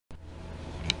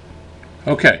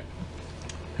Okay,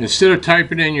 instead of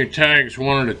typing in your tags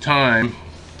one at a time,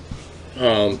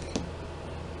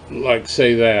 like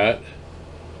say that,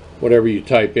 whatever you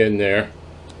type in there,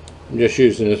 I'm just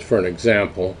using this for an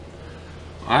example.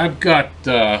 I've got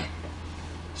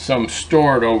some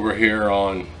stored over here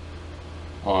on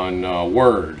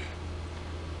Word.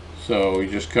 So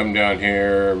you just come down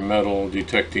here, metal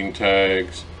detecting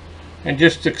tags, and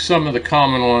just some of the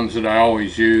common ones that I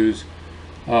always use,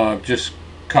 just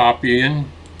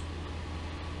copying,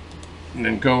 and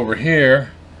then go over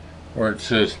here where it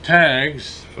says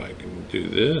tags. If I can do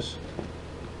this,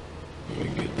 let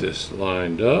me get this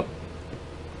lined up,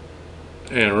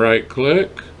 and right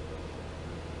click,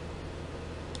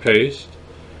 paste,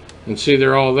 and see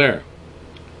they're all there.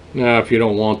 Now if you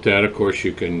don't want that, of course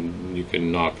you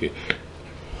can knock it.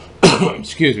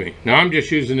 Excuse me. Now I'm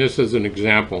just using this as an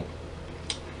example.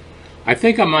 I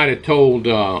think I might have told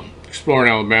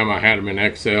Exploring Alabama I had them in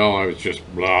Excel. I was just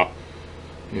blah,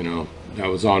 you know, that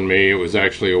was on me. It was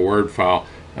actually a Word file.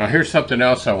 Now here's something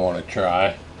else I want to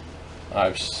try.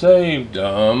 I've saved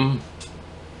them.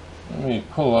 Let me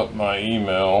pull up my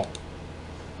email,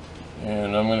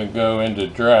 and I'm going to go into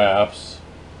drafts,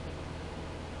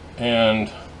 and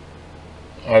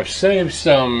I've saved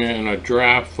some in a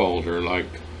draft folder. Like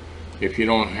if you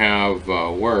don't have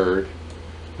Word,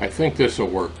 I think this will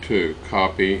work too.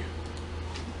 Copy,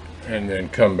 and then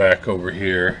come back over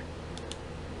here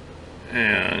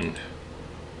and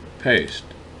paste.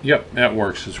 Yep, that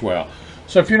works as well.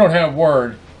 So if you don't have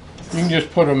Word, you can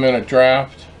just put them in a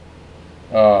draft,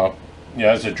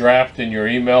 as a draft in your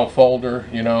email folder,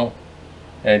 you know,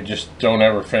 and just don't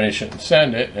ever finish it and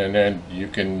send it, and then you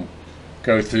can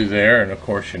go through there. And of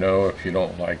course, you know, if you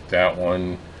don't like that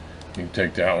one, you can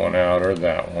take that one out, or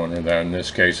that one, or that. In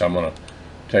this case, I'm going to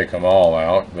take them all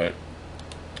out, but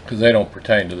because they don't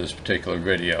pertain to this particular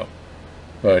video.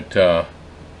 But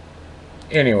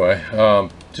anyway,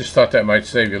 just thought that might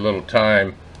save you a little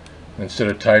time instead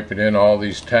of typing in all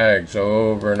these tags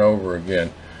over and over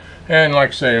again. And like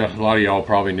I say, a lot of y'all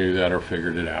probably knew that or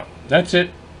figured it out. That's it.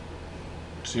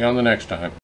 See you on the next time.